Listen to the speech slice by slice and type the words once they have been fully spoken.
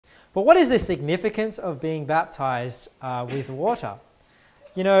But what is the significance of being baptized with water?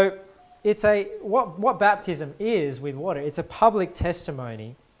 You know, it's what baptism is with water. It's a public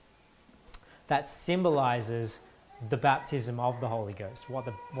testimony that symbolizes the baptism of the Holy Ghost, what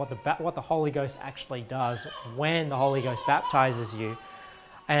the Holy Ghost actually does when the Holy Ghost baptizes you.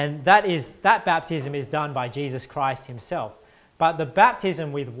 And that baptism is done by Jesus Christ himself. But the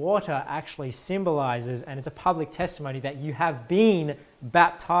baptism with water actually symbolizes, and it's a public testimony that you have been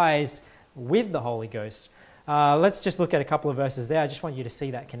baptized with the Holy Ghost. Let's just look at a couple of verses there. I just want you to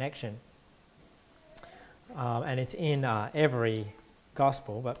see that connection. And it's in every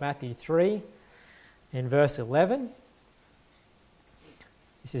gospel, but Matthew 3 in verse 11.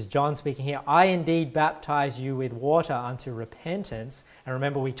 This is John speaking here. I indeed baptize you with water unto repentance. And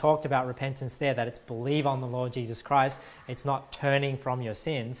remember, we talked about repentance there, that it's believe on the Lord Jesus Christ. It's not turning from your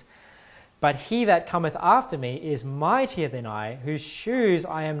sins. But he that cometh after me is mightier than I, whose shoes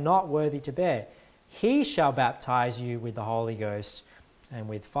I am not worthy to bear. He shall baptize you with the Holy Ghost and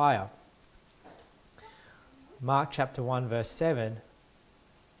with fire. Mark chapter 1 verse 7.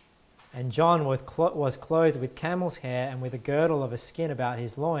 And John was clothed with camel's hair and with a girdle of a skin about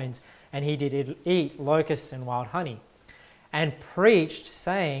his loins, and he did eat locusts and wild honey, and preached,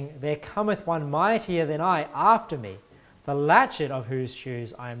 saying, There cometh one mightier than I after me, the latchet of whose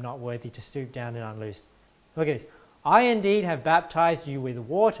shoes I am not worthy to stoop down and unloose. Look at this. I indeed have baptized you with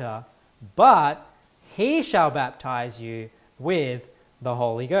water, but he shall baptize you with the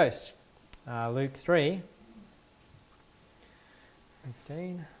Holy Ghost. Luke 3,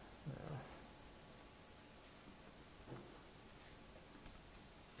 15.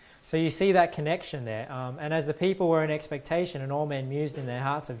 So you see that connection there. And as the people were in expectation, and all men mused in their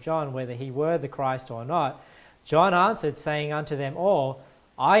hearts of John, whether he were the Christ or not, John answered, saying unto them all,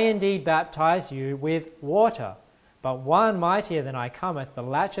 I indeed baptize you with water, but one mightier than I cometh, the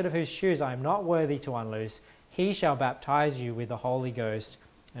latchet of whose shoes I am not worthy to unloose. He shall baptize you with the Holy Ghost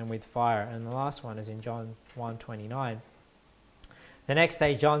and with fire. And the last one is in John 1:29. The next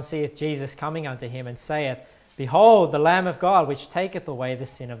day John seeth Jesus coming unto him, and saith, Behold, the Lamb of God, which taketh away the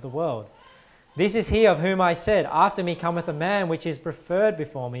sin of the world. This is he of whom I said, After me cometh a man which is preferred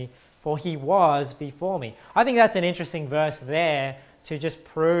before me, for he was before me. I think that's an interesting verse there to just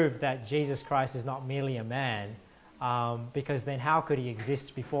prove that Jesus Christ is not merely a man, because then how could he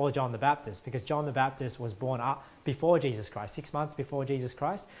exist before John the Baptist? Because John the Baptist was born up before Jesus Christ, 6 months before Jesus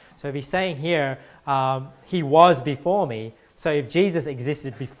Christ. So if he's saying here, he was before me, so if Jesus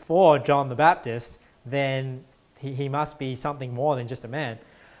existed before John the Baptist, then he must be something more than just a man.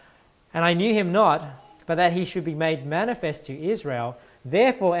 And I knew him not, but that he should be made manifest to Israel.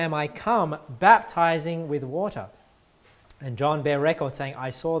 Therefore am I come, baptizing with water. And John bare record, saying, I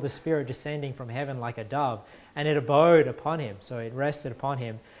saw the Spirit descending from heaven like a dove, and it abode upon him. So it rested upon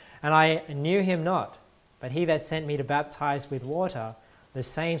him. And I knew him not, but he that sent me to baptize with water, the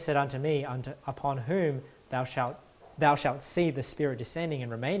same said unto me, upon whom thou shalt see the Spirit descending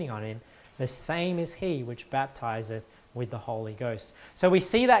and remaining on him, the same is he which baptizeth with the Holy Ghost. So we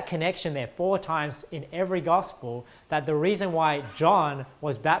see that connection there 4 times in every gospel, that the reason why John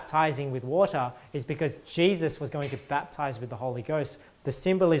was baptizing with water is because Jesus was going to baptize with the Holy Ghost. The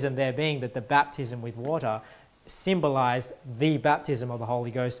symbolism there being that the baptism with water symbolized the baptism of the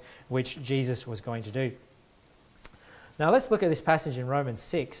Holy Ghost, which Jesus was going to do. Now let's look at this passage in Romans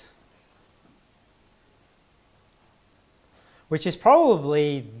 6. Which is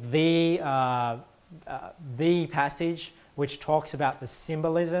probably the passage which talks about the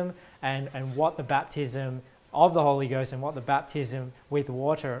symbolism and what the baptism of the Holy Ghost and what the baptism with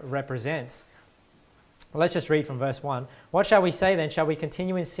water represents. Let's just read from verse 1. What shall we say then? Shall we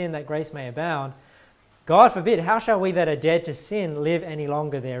continue in sin that grace may abound? God forbid. How shall we that are dead to sin live any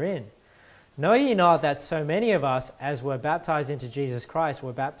longer therein? Know ye not that so many of us as were baptized into Jesus Christ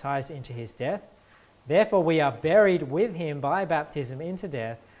were baptized into his death? Therefore we are buried with him by baptism into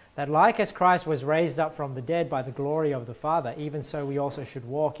death, that like as Christ was raised up from the dead by the glory of the Father, even so we also should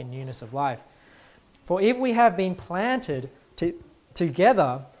walk in newness of life. For if we have been planted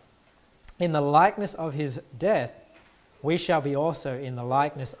together in the likeness of his death, we shall be also in the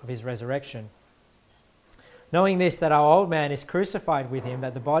likeness of his resurrection. Knowing this, that our old man is crucified with him,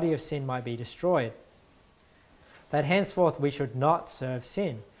 that the body of sin might be destroyed, that henceforth we should not serve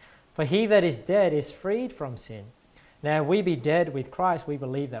sin. For he that is dead is freed from sin. Now if we be dead with Christ, we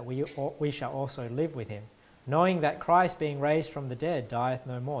believe that we shall also live with him, knowing that Christ being raised from the dead dieth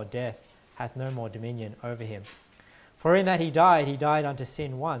no more, death hath no more dominion over him. For in that he died unto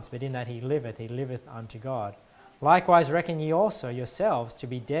sin once, but in that he liveth unto God. Likewise reckon ye also yourselves to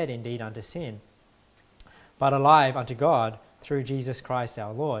be dead indeed unto sin, but alive unto God through Jesus Christ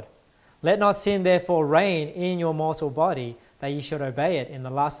our Lord. Let not sin therefore reign in your mortal body, that ye should obey it in the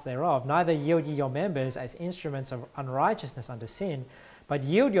lusts thereof. Neither yield ye your members as instruments of unrighteousness unto sin, but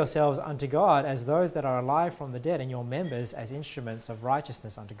yield yourselves unto God as those that are alive from the dead, and your members as instruments of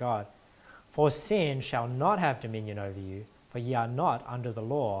righteousness unto God. For sin shall not have dominion over you, for ye are not under the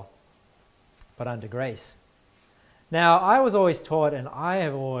law, but under grace. Now, I was always taught, and I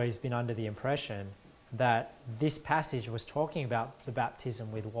have always been under the impression that this passage was talking about the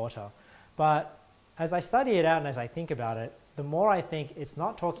baptism with water. But as I study it out and as I think about it, the more I think it's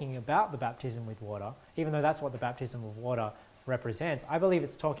not talking about the baptism with water, even though that's what the baptism of water represents. I believe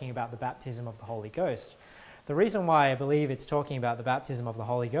it's talking about the baptism of the Holy Ghost. The reason why I believe it's talking about the baptism of the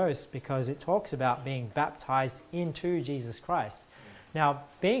Holy Ghost, because it talks about being baptized into Jesus Christ. Now,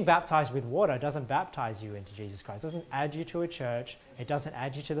 being baptized with water doesn't baptize you into Jesus Christ. It doesn't add you to a church. It doesn't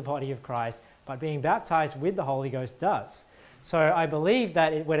add you to the body of Christ. But being baptized with the Holy Ghost does. So I believe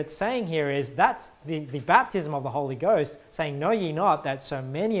that what it's saying here is that's the baptism of the Holy Ghost, saying, know ye not that so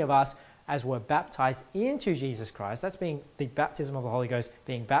many of us as were baptized into Jesus Christ, that's being the baptism of the Holy Ghost,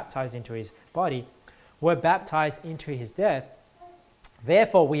 being baptized into his body, were baptized into his death.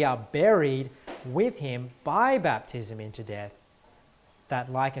 Therefore we are buried with him by baptism into death,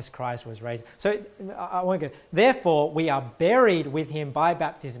 that like as Christ was raised. So I won't go. Therefore we are buried with him by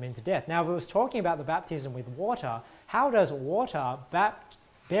baptism into death. Now if it was talking about the baptism with water, how does water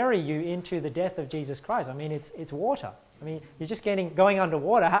bury you into the death of Jesus Christ? I mean, it's water. I mean, you're just going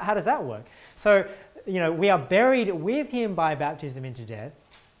underwater. How does that work? So, we are buried with him by baptism into death,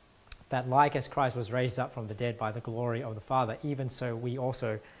 that like as Christ was raised up from the dead by the glory of the Father, even so we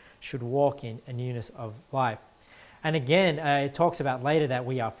also should walk in a newness of life. And again, it talks about later that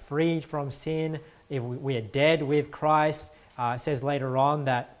we are freed from sin, if we are dead with Christ. It says later on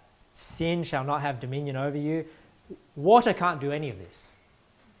that sin shall not have dominion over you. Water can't do any of this.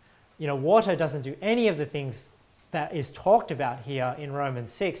 Water doesn't do any of the things that is talked about here in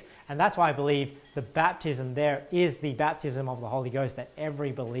Romans 6, and that's why I believe the baptism there is the baptism of the Holy Ghost that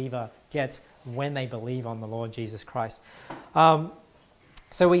every believer gets when they believe on the Lord Jesus Christ.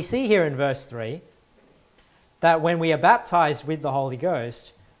 So we see here in verse 3 that when we are baptized with the Holy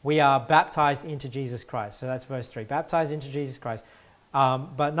Ghost, we are baptized into Jesus Christ. So that's verse 3, baptized into Jesus Christ.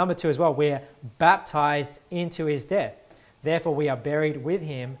 But number 2 as well, we're baptized into his death. Therefore we are buried with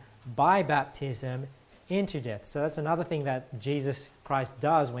him by baptism into death. So that's another thing that Jesus Christ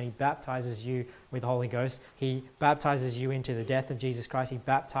does when he baptizes you with the Holy Ghost. He baptizes you into the death of Jesus Christ. He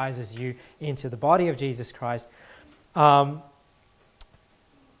baptizes you into the body of Jesus Christ. And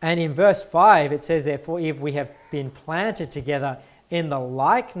in verse 5 it says, therefore, if we have been planted together in the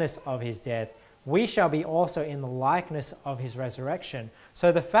likeness of his death, we shall be also in the likeness of his resurrection.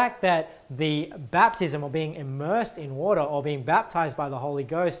 So the fact that the baptism, or being immersed in water, or being baptized by the Holy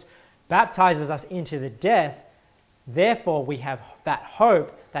Ghost, baptizes us into the death, therefore we have that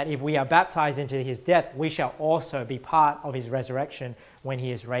hope that if we are baptized into his death, we shall also be part of his resurrection when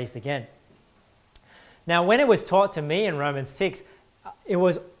he is raised again. Now, when it was taught to me in Romans 6, it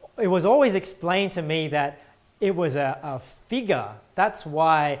was always explained to me that it was a figure. That's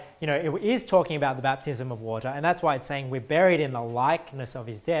why, it is talking about the baptism of water, and that's why it's saying we're buried in the likeness of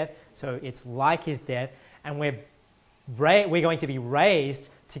his death. So it's like his death, and we're going to be raised,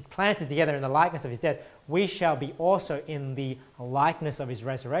 planted together in the likeness of his death. We shall be also in the likeness of his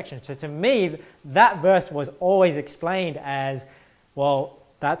resurrection. So to me, that verse was always explained as, well,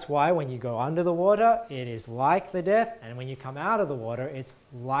 that's why when you go under the water, it is like the death, and when you come out of the water, it's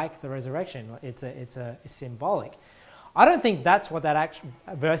like the resurrection. It's symbolic. I don't think that's what that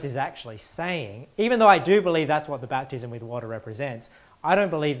verse is actually saying, even though I do believe that's what the baptism with water represents. I don't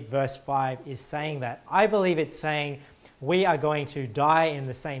believe verse 5 is saying that. I believe it's saying we are going to die in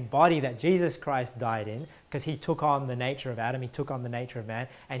the same body that Jesus Christ died in, because he took on the nature of Adam, he took on the nature of man,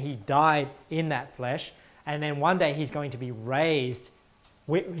 and he died in that flesh. And then one day he's going to be raised.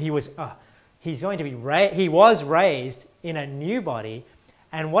 He was raised in a new body.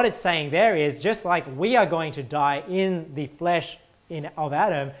 And what it's saying there is, just like we are going to die in the flesh of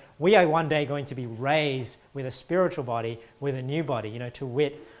Adam, we are one day going to be raised with a spiritual body, with a new body, to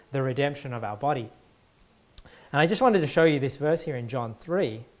wit, the redemption of our body. And I just wanted to show you this verse here in John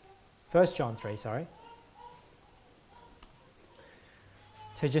 3, 1 John 3, sorry,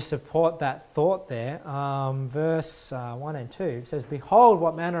 to just support that thought there. Verse 1 and 2, it says, behold,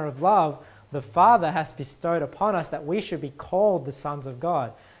 what manner of love the Father hath bestowed upon us, that we should be called the sons of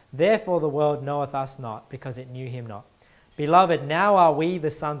God. Therefore the world knoweth us not, because it knew him not. Beloved, now are we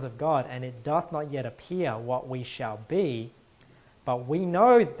the sons of God, and it doth not yet appear what we shall be, but we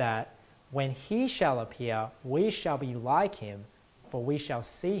know that when he shall appear, we shall be like him, for we shall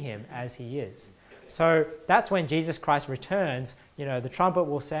see him as he is. So that's when Jesus Christ returns. The trumpet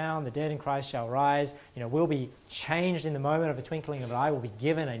will sound, the dead in Christ shall rise. We'll be changed in the moment of a twinkling of an eye. We'll be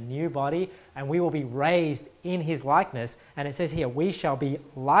given a new body, and we will be raised in his likeness. And it says here, we shall be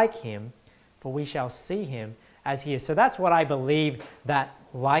like him, for we shall see him as he is. So that's what I believe that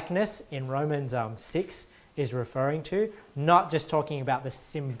likeness in Romans 6 is referring to, not just talking about the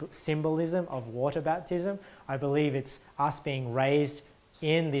symbolism of water baptism. I believe it's us being raised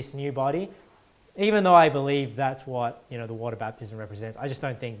in this new body, even though I believe that's what the water baptism represents. I just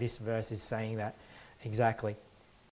don't think this verse is saying that exactly.